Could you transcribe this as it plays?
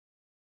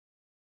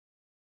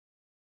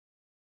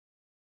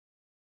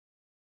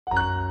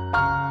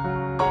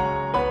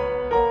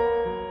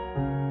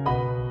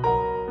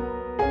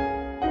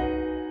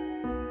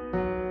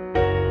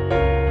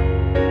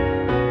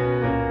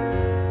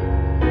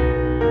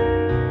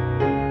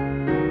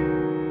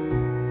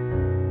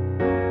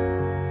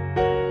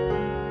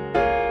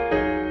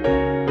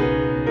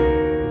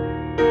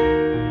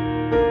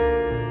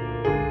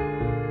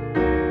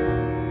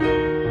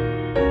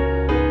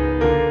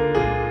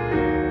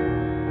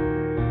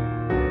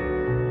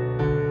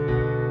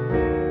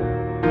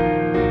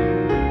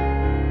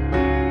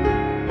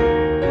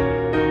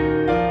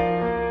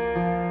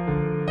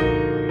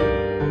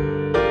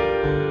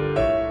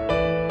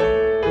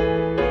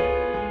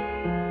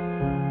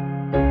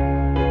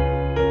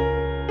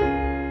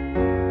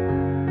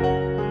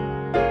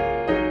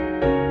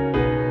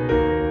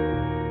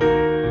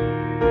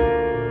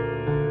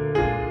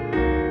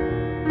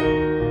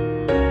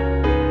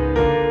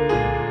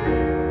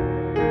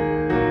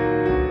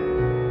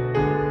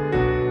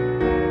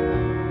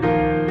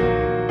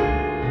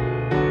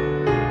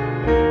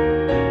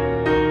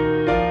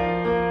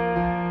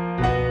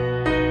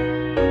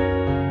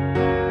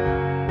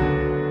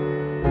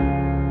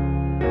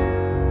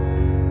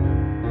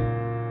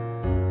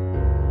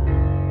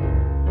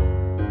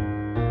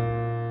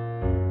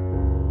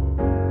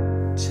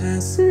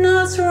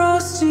Chestnuts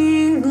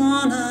roasting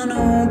on an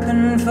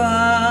open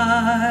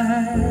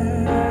fire,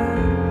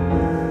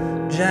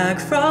 Jack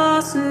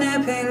Frost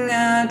nipping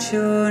at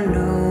your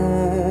nose,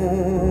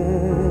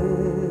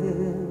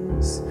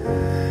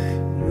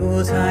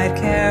 Yuletide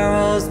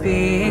carols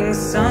being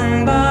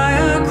sung by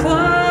a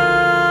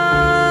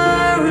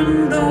choir,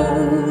 and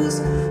those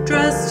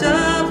dressed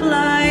up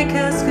like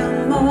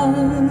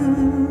Eskimos.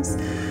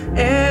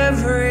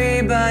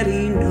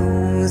 Everybody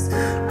knows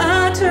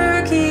a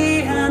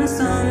turkey and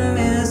some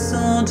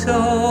mistletoe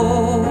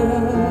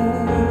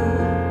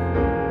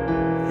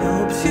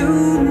helps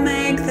you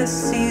make the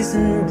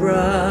season bright.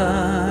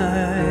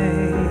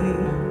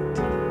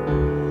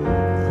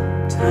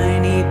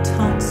 Tiny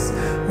tots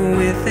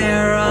with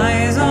their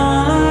eyes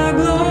all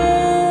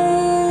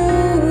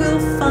aglow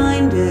will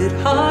find it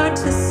hard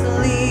to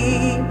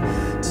sleep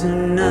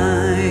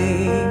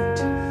tonight.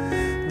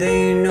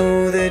 They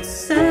know that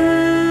Santa's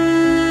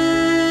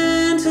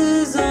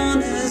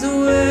on his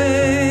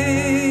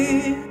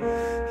way.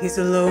 He's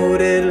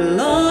loaded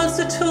lots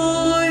of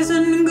toys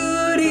and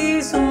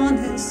goodies on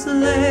his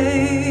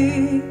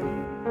sleigh,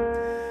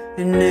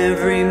 and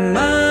every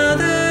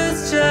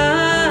mother's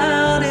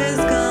child is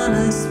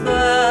gonna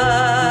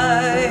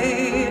spy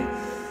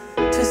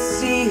to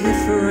see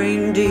if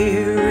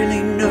reindeer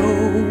really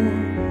know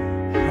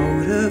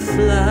how to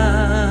fly.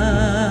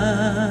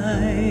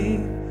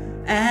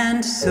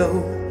 And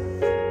so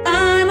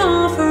I'm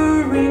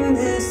offering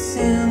this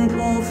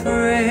simple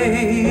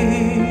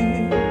phrase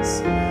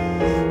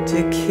to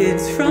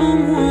kids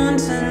from 1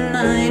 to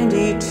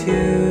 92.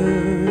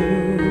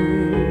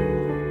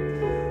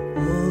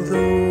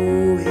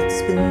 Although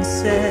it's been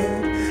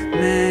said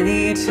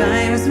many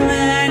times,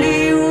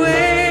 many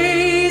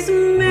ways,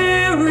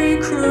 Merry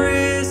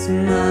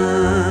Christmas,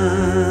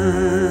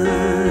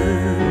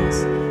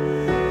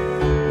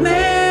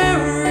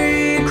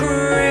 Merry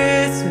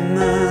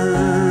Christmas,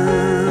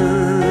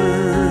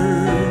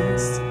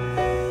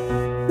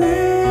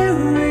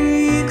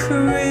 Merry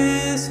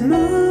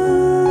Christmas.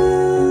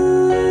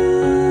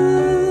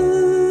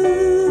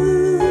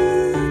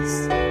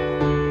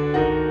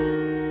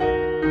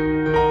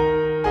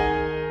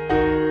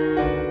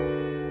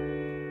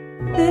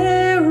 Merry